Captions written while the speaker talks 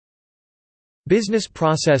Business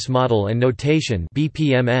Process Model and Notation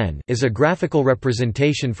 (BPMN) is a graphical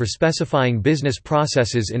representation for specifying business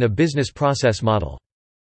processes in a business process model.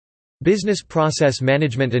 Business Process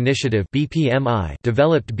Management Initiative (BPMI)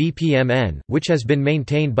 developed BPMN, which has been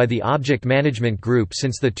maintained by the Object Management Group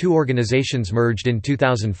since the two organizations merged in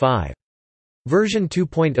 2005. Version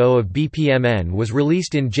 2.0 of BPMN was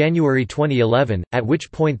released in January 2011, at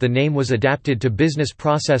which point the name was adapted to Business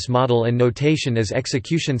Process Model and Notation, as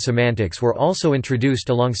execution semantics were also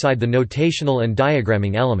introduced alongside the notational and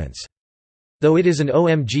diagramming elements. Though it is an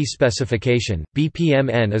OMG specification,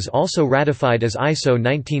 BPMN is also ratified as ISO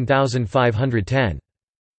 19510.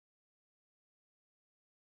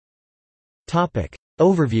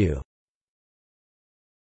 Overview.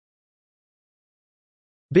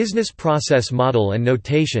 Business Process Model and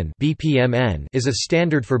Notation (BPMN) is a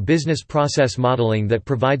standard for business process modeling that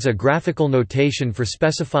provides a graphical notation for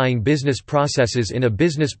specifying business processes in a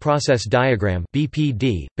business process diagram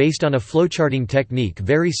 (BPD), based on a flowcharting technique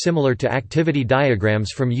very similar to activity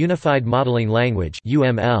diagrams from Unified Modeling Language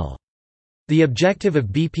 (UML). The objective of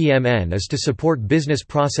BPMN is to support business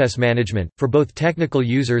process management, for both technical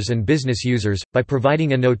users and business users, by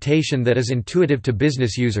providing a notation that is intuitive to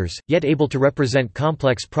business users, yet able to represent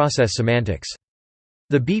complex process semantics.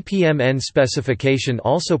 The BPMN specification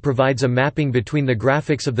also provides a mapping between the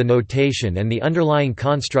graphics of the notation and the underlying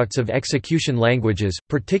constructs of execution languages,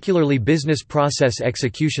 particularly Business Process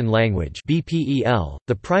Execution Language (BPEL).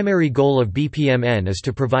 The primary goal of BPMN is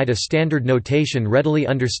to provide a standard notation readily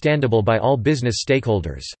understandable by all business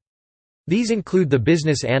stakeholders. These include the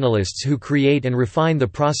business analysts who create and refine the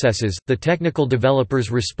processes, the technical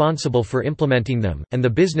developers responsible for implementing them, and the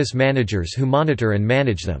business managers who monitor and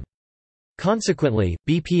manage them. Consequently,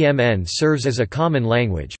 BPMN serves as a common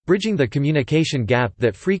language, bridging the communication gap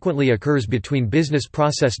that frequently occurs between business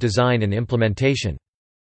process design and implementation.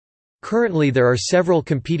 Currently there are several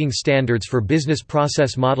competing standards for business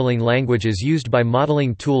process modeling languages used by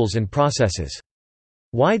modeling tools and processes.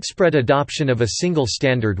 Widespread adoption of a single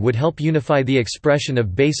standard would help unify the expression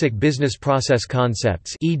of basic business process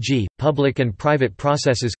concepts, e.g., public and private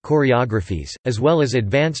processes, choreographies, as well as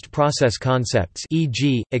advanced process concepts,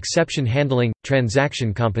 e.g., exception handling,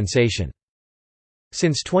 transaction compensation.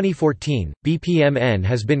 Since 2014, BPMN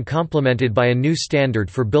has been complemented by a new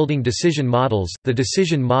standard for building decision models, the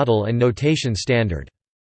Decision Model and Notation Standard.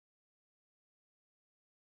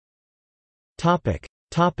 Topics.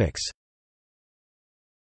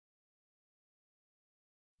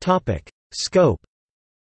 Scope.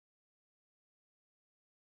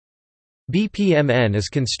 BPMN is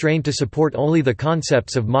constrained to support only the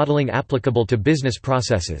concepts of modeling applicable to business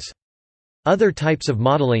processes. Other types of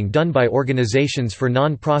modeling done by organizations for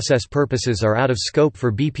non-process purposes are out of scope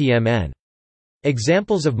for BPMN.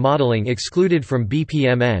 Examples of modeling excluded from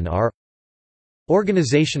BPMN are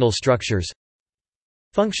organizational structures,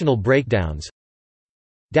 functional breakdowns,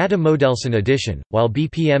 data models. In addition, while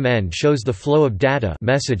BPMN shows the flow of data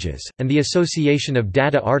messages, and the association of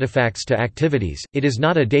data artifacts to activities, it is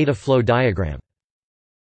not a data flow diagram.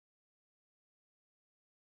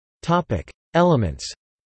 Elements.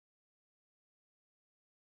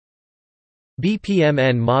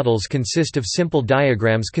 BPMN models consist of simple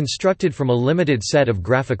diagrams constructed from a limited set of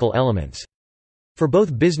graphical elements. For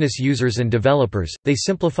both business users and developers, they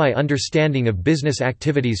simplify understanding of business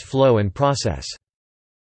activities flow and process.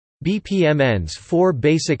 BPMN's four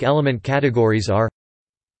basic element categories are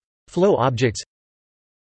flow objects,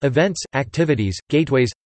 events, activities,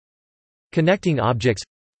 gateways, connecting objects,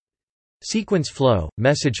 sequence flow,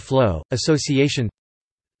 message flow, association,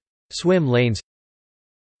 swim lanes,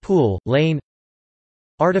 pool, lane,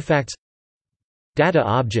 artifacts, data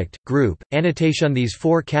object, group, annotation. These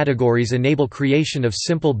four categories enable creation of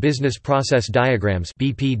simple business process diagrams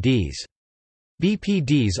 (BPDs).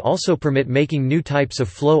 BPDs also permit making new types of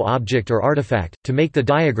flow object or artifact, to make the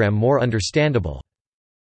diagram more understandable.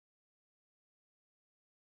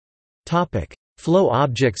 Flow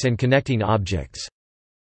objects and connecting objects.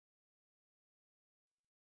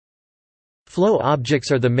 Flow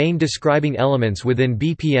objects are the main describing elements within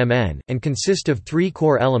BPMN, and consist of three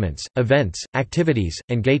core elements: events, activities,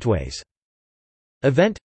 and gateways.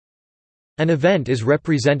 Event. An event is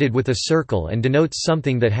represented with a circle and denotes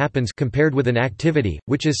something that happens, compared with an activity,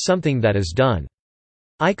 which is something that is done.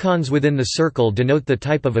 Icons within the circle denote the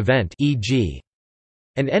type of event, e.g.,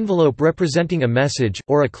 an envelope representing a message,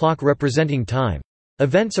 or a clock representing time.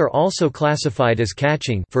 Events are also classified as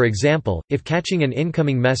catching, for example, if catching an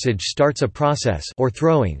incoming message starts a process, or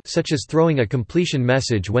throwing, such as throwing a completion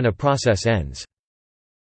message when a process ends.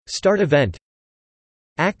 Start event.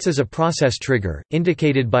 Acts as a process trigger,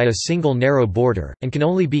 indicated by a single narrow border, and can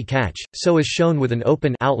only be catch, so is shown with an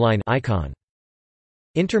open outline icon.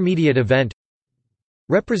 Intermediate event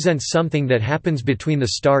represents something that happens between the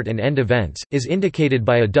start and end events, is indicated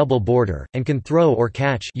by a double border, and can throw or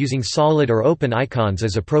catch using solid or open icons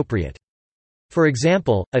as appropriate. For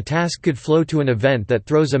example, a task could flow to an event that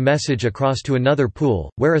throws a message across to another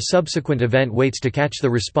pool, where a subsequent event waits to catch the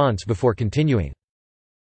response before continuing.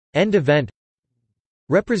 End event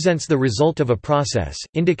represents the result of a process,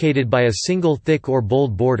 indicated by a single thick or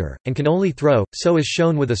bold border, and can only throw, so is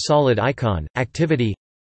shown with a solid icon. Activity.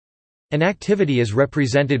 An activity is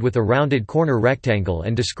represented with a rounded corner rectangle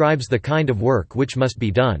and describes the kind of work which must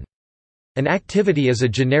be done. An activity is a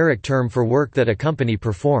generic term for work that a company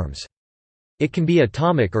performs. It can be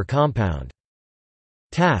atomic or compound.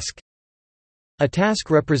 Task. A task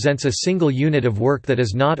represents a single unit of work that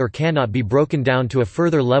is not or cannot be broken down to a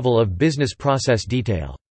further level of business process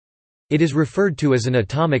detail. It is referred to as an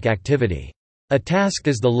atomic activity. A task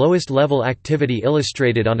is the lowest level activity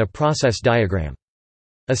illustrated on a process diagram.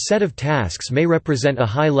 A set of tasks may represent a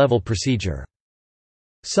high-level procedure.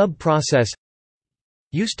 Sub-process.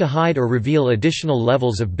 Used to hide or reveal additional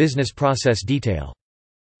levels of business process detail.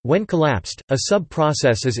 When collapsed, a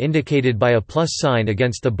sub-process is indicated by a plus sign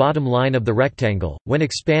against the bottom line of the rectangle. When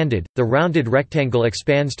expanded, the rounded rectangle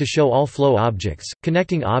expands to show all flow objects,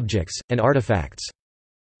 connecting objects, and artifacts.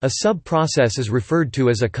 A sub-process is referred to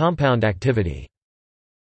as a compound activity.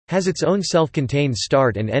 Has its own self-contained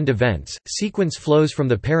start and end events. Sequence flows from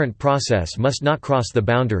the parent process must not cross the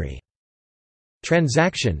boundary.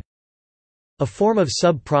 Transaction. A form of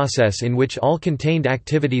sub-process in which all contained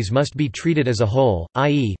activities must be treated as a whole,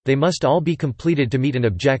 i.e., they must all be completed to meet an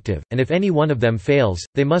objective, and if any one of them fails,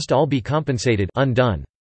 they must all be compensated undone.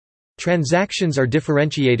 Transactions are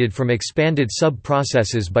differentiated from expanded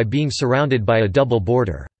sub-processes by being surrounded by a double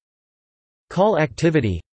border. Call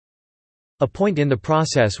activity. A point in the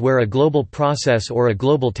process where a global process or a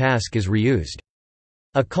global task is reused.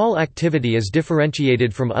 A call activity is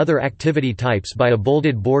differentiated from other activity types by a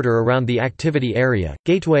bolded border around the activity area.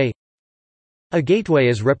 Gateway. A gateway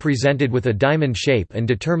is represented with a diamond shape and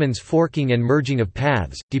determines forking and merging of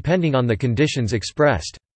paths, depending on the conditions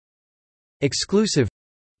expressed. Exclusive.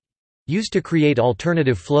 Used to create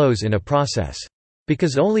alternative flows in a process.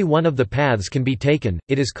 Because only one of the paths can be taken,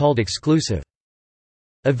 it is called exclusive.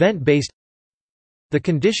 Event-based. The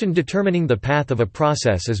condition determining the path of a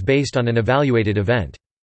process is based on an evaluated event.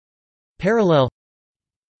 Parallel.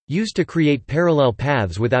 Used to create parallel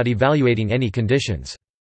paths without evaluating any conditions.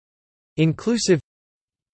 Inclusive.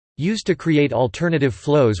 Used to create alternative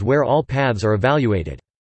flows where all paths are evaluated.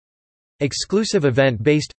 Exclusive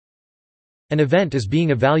event-based. An event is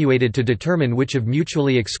being evaluated to determine which of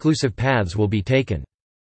mutually exclusive paths will be taken.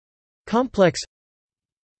 Complex.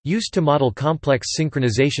 Used to model complex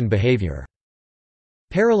synchronization behavior.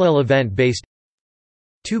 Parallel event-based.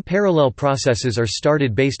 Two parallel processes are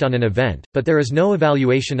started based on an event, but there is no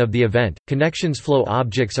evaluation of the event. Connections flow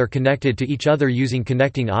objects are connected to each other using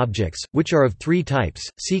connecting objects, which are of three types: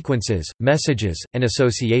 sequences, messages, and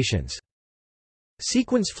associations.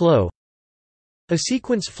 Sequence flow. A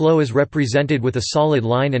sequence flow is represented with a solid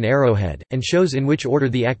line and arrowhead, and shows in which order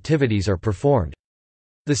the activities are performed.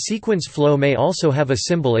 The sequence flow may also have a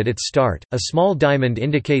symbol at its start. A small diamond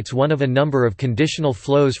indicates one of a number of conditional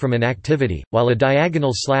flows from an activity, while a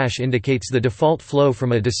diagonal slash indicates the default flow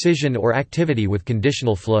from a decision or activity with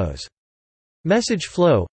conditional flows. Message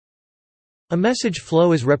flow. A message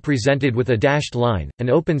flow is represented with a dashed line,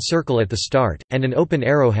 an open circle at the start, and an open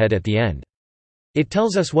arrowhead at the end. It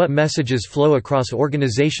tells us what messages flow across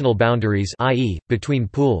organizational boundaries, i.e., between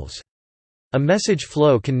pools. A message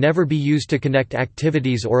flow can never be used to connect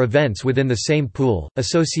activities or events within the same pool.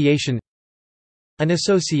 Association. An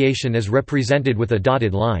association is represented with a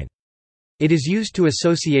dotted line. It is used to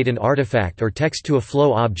associate an artifact or text to a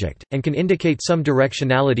flow object, and can indicate some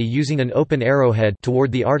directionality using an open arrowhead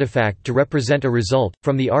toward the artifact to represent a result,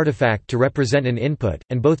 from the artifact to represent an input,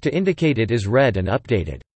 and both to indicate it is read and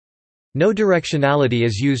updated. No directionality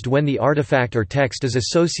is used when the artifact or text is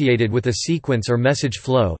associated with a sequence or message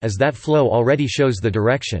flow, as that flow already shows the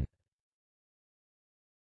direction.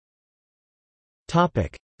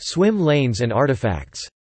 Topic: Swim lanes and artifacts.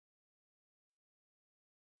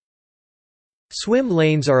 Swim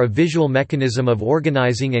lanes are a visual mechanism of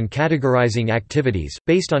organizing and categorizing activities,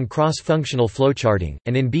 based on cross-functional flowcharting,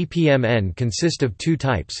 and in BPMN consist of two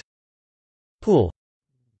types. Pool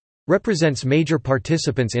represents major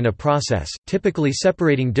participants in a process, typically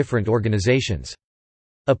separating different organizations.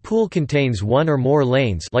 A pool contains one or more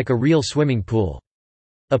lanes, like a real swimming pool.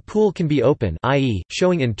 A pool can be open, i.e.,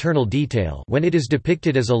 showing internal detail, when it is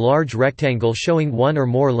depicted as a large rectangle showing one or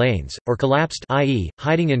more lanes, or collapsed, i.e.,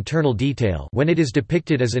 hiding internal detail, when it is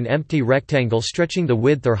depicted as an empty rectangle stretching the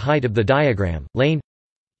width or height of the diagram. Lane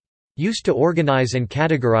used to organize and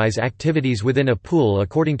categorize activities within a pool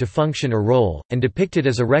according to function or role, and depicted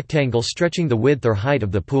as a rectangle stretching the width or height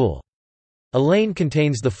of the pool. A lane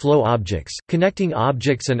contains the flow objects, connecting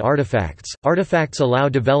objects and artifacts. Artifacts allow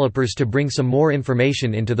developers to bring some more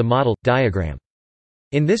information into the model diagram.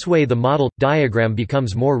 In this way, the model diagram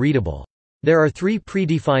becomes more readable. There are 3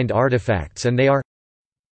 predefined artifacts, and they are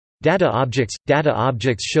data objects. Data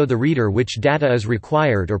objects show the reader which data is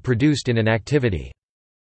required or produced in an activity.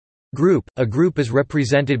 Group. A group is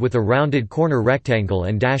represented with a rounded corner rectangle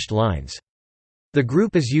and dashed lines. The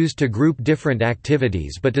group is used to group different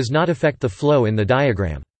activities but does not affect the flow in the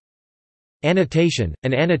diagram. Annotation.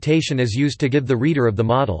 An annotation is used to give the reader of the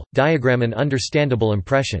model diagram an understandable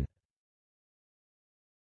impression.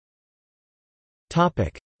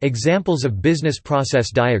 Topic: Examples of business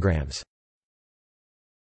process diagrams.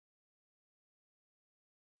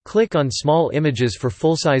 Click on small images for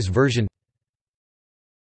full-size version.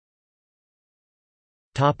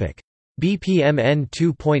 Topic: BPMN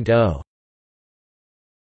 2.0.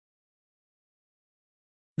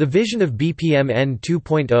 The vision of BPMN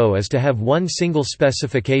 2.0 is to have one single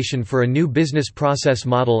specification for a new business process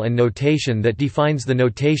model and notation that defines the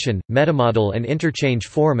notation, metamodel and interchange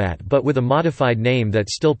format, but with a modified name that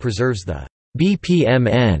still preserves the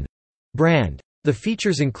BPMN brand. The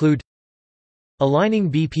features include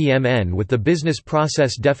aligning BPMN with the Business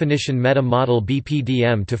Process Definition Meta Model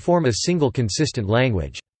BPDM to form a single consistent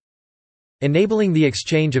language. Enabling the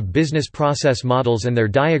exchange of business process models and their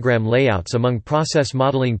diagram layouts among process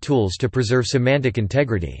modeling tools to preserve semantic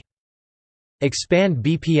integrity. Expand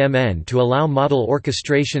BPMN to allow model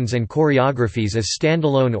orchestrations and choreographies as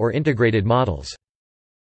standalone or integrated models.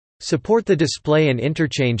 Support the display and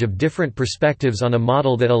interchange of different perspectives on a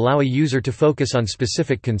model that allow a user to focus on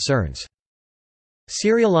specific concerns.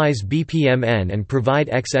 Serialize BPMN and provide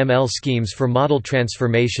XML schemes for model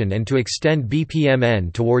transformation and to extend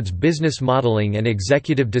BPMN towards business modeling and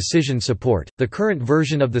executive decision support. The current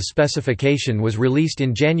version of the specification was released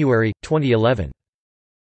in January 2011.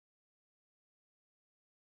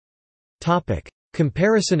 Topic: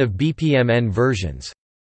 Comparison of BPMN versions.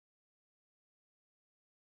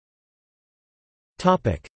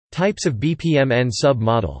 Topic: Types of BPMN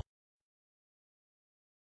sub-model.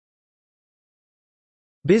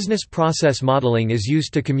 Business process modeling is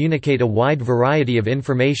used to communicate a wide variety of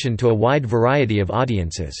information to a wide variety of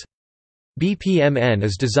audiences. BPMN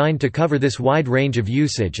is designed to cover this wide range of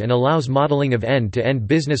usage and allows modeling of end-to-end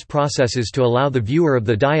business processes to allow the viewer of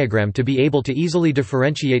the diagram to be able to easily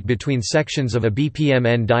differentiate between sections of a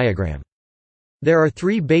BPMN diagram. There are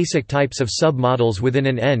 3 basic types of sub-models within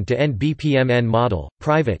an end-to-end BPMN model: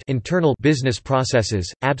 private internal business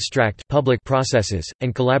processes, abstract public processes,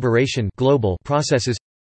 and collaboration global processes.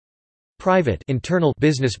 Private internal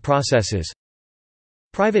business processes.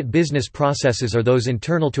 Private business processes are those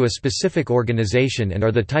internal to a specific organization and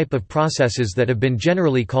are the type of processes that have been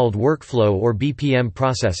generally called workflow or BPM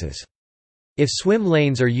processes. If swim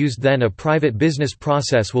lanes are used, then a private business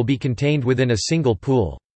process will be contained within a single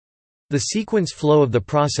pool. The sequence flow of the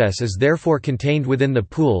process is therefore contained within the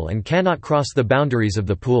pool and cannot cross the boundaries of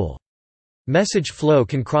the pool. Message flow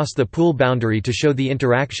can cross the pool boundary to show the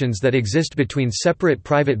interactions that exist between separate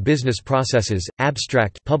private business processes,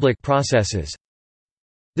 abstract public processes.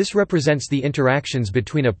 This represents the interactions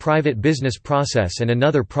between a private business process and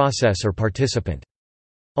another process or participant.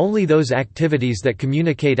 Only those activities that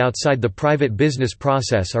communicate outside the private business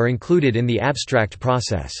process are included in the abstract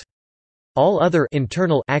process. All other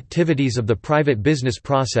internal activities of the private business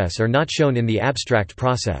process are not shown in the abstract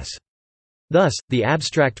process. Thus, the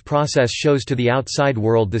abstract process shows to the outside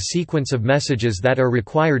world the sequence of messages that are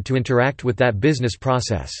required to interact with that business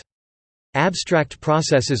process. Abstract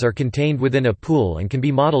processes are contained within a pool and can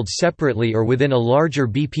be modeled separately or within a larger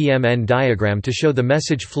BPMN diagram to show the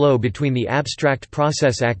message flow between the abstract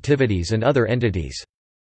process activities and other entities.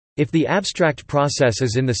 If the abstract process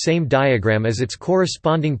is in the same diagram as its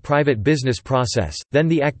corresponding private business process, then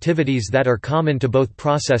the activities that are common to both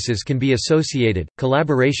processes can be associated.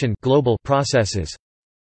 Collaboration global processes.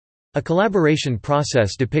 A collaboration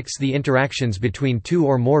process depicts the interactions between 2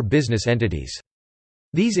 or more business entities.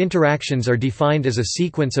 These interactions are defined as a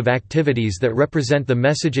sequence of activities that represent the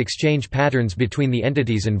message exchange patterns between the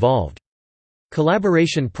entities involved.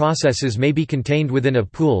 Collaboration processes may be contained within a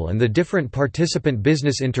pool, and the different participant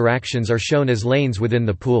business interactions are shown as lanes within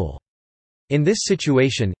the pool. In this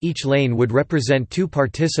situation, each lane would represent two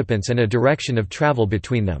participants and a direction of travel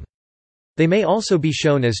between them. They may also be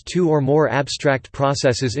shown as two or more abstract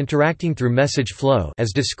processes interacting through message flow,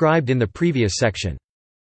 as described in the previous section.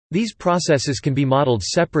 These processes can be modeled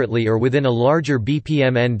separately or within a larger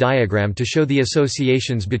BPMN diagram to show the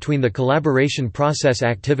associations between the collaboration process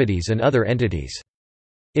activities and other entities.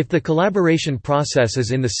 If the collaboration process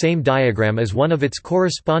is in the same diagram as one of its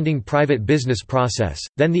corresponding private business process,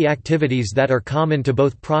 then the activities that are common to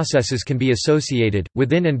both processes can be associated.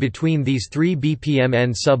 Within and between these three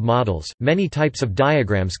BPMN sub-models, many types of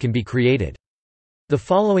diagrams can be created. The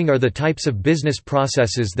following are the types of business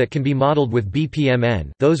processes that can be modeled with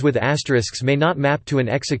BPMN. Those with asterisks may not map to an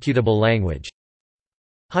executable language.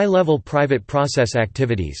 High-level private process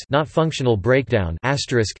activities, not functional breakdown,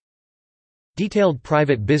 asterisk. Detailed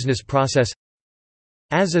private business process,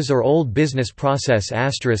 as is or old business process,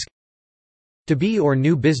 asterisk. To be or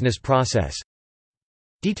new business process.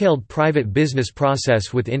 Detailed private business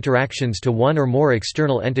process with interactions to one or more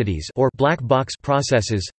external entities or black box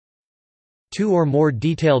processes. Two or more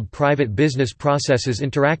detailed private business processes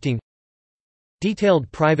interacting.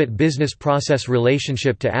 Detailed private business process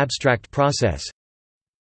relationship to abstract process.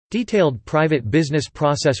 Detailed private business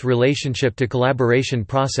process relationship to collaboration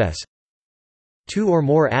process. Two or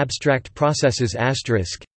more abstract processes,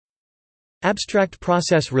 asterisk. Abstract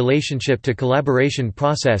process relationship to collaboration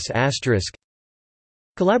process, asterisk.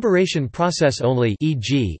 Collaboration process only,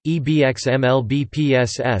 e.g.,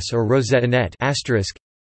 EBXMLBPSS or RosettaNet, asterisk.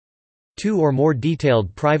 Two or more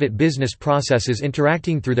detailed private business processes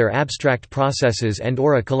interacting through their abstract processes and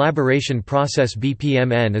or a collaboration process.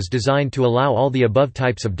 BPMN is designed to allow all the above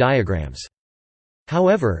types of diagrams.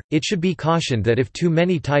 However, it should be cautioned that if too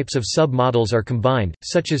many types of sub-models are combined,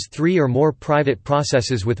 such as three or more private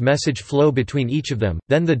processes with message flow between each of them,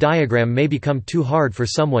 then the diagram may become too hard for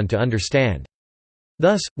someone to understand.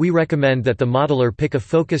 Thus, we recommend that the modeler pick a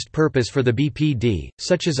focused purpose for the BPD,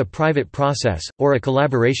 such as a private process, or a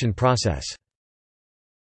collaboration process.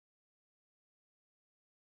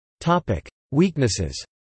 Weaknesses.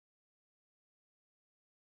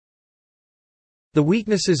 The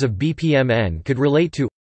weaknesses of BPMN could relate to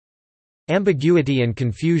ambiguity and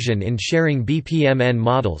confusion in sharing BPMN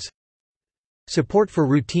models, support for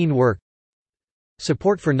routine work,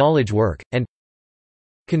 support for knowledge work, and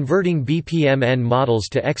converting BPMN models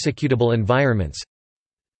to executable environments,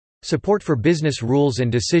 support for business rules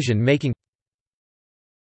and decision-making.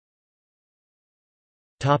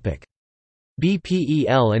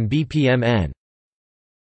 BPEL and BPMN.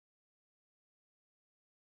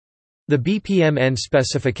 The BPMN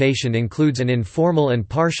specification includes an informal and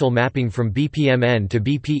partial mapping from BPMN to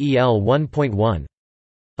BPEL 1.1.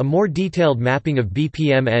 A more detailed mapping of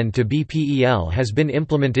BPMN to BPEL has been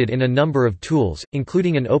implemented in a number of tools,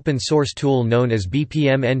 including an open-source tool known as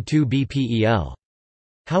BPMN2 BPEL.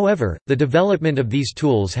 However, the development of these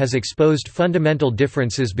tools has exposed fundamental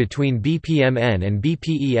differences between BPMN and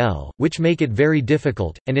BPEL, which make it very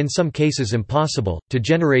difficult, and in some cases impossible, to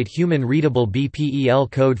generate human-readable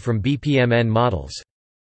BPEL code from BPMN models.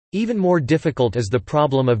 Even more difficult is the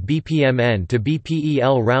problem of BPMN to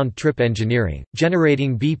BPEL round-trip engineering,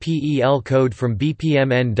 generating BPEL code from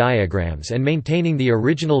BPMN diagrams and maintaining the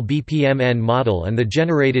original BPMN model and the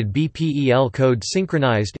generated BPEL code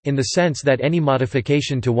synchronized, in the sense that any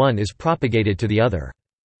modification to one is propagated to the other.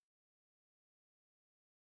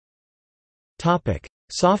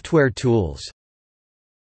 Software tools.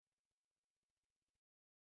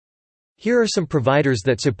 Here are some providers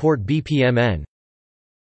that support BPMN.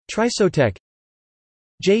 Trisotech,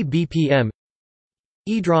 JBPM,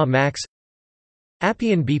 eDraw Max,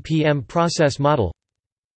 Appian BPM process model.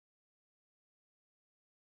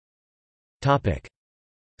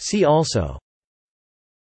 See also: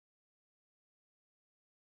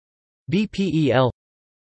 BPEL,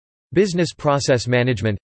 Business Process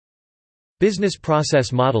Management, Business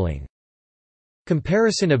Process Modeling,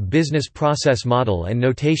 Comparison of Business Process Model and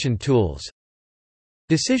Notation Tools,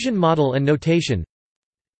 Decision Model and Notation,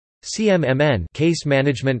 CMMN, Case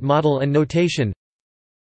Management Model and Notation,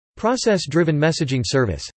 Process-Driven Messaging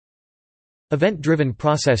Service, Event-Driven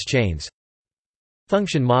Process Chains,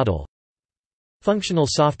 Function Model, Functional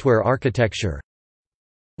Software Architecture,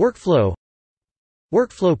 Workflow,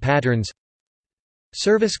 Workflow Patterns,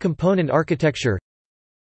 Service Component Architecture,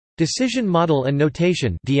 Decision Model and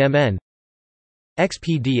Notation (DMN),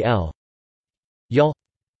 XPDL, YUL.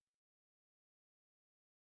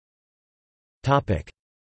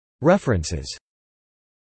 References.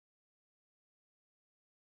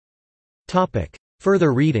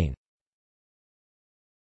 Further reading.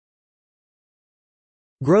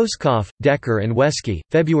 Grosskopf, Decker and Wesky,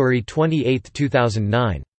 February 28,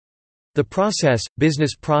 2009. The Process,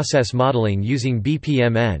 Business Process Modeling Using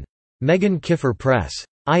BPMN. Megan Kiffer Press.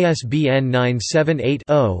 ISBN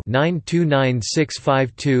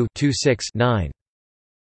 978-0-929652-26-9.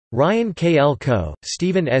 Ryan K. L. Coe,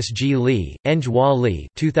 Stephen S. G. Lee, Eng Hua Lee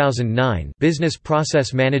 2009 Business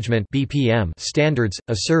Process Management BPM Standards,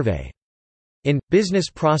 A Survey. In, Business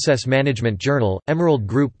Process Management Journal, Emerald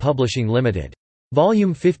Group Publishing Limited.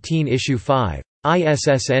 Volume 15 Issue 5.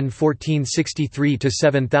 ISSN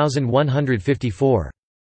 1463-7154.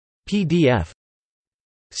 PDF.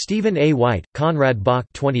 Stephen A. White, Conrad Bach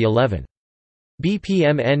 2011.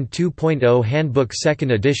 BPMN 2.0 Handbook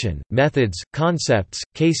 2nd edition, Methods, Concepts,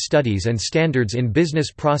 Case Studies and Standards in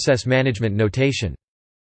Business Process Management Notation.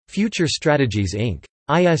 Future Strategies Inc.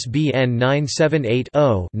 ISBN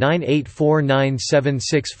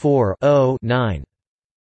 978-0-9849764-0-9.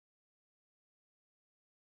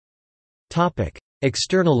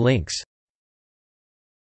 External links.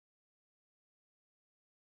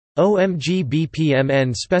 OMG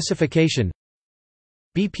BPMN Specification,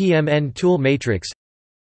 BPMN Tool Matrix,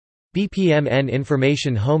 BPMN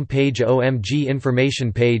Information Home Page, OMG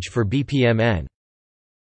Information Page for BPMN,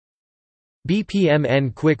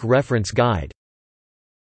 BPMN Quick Reference Guide.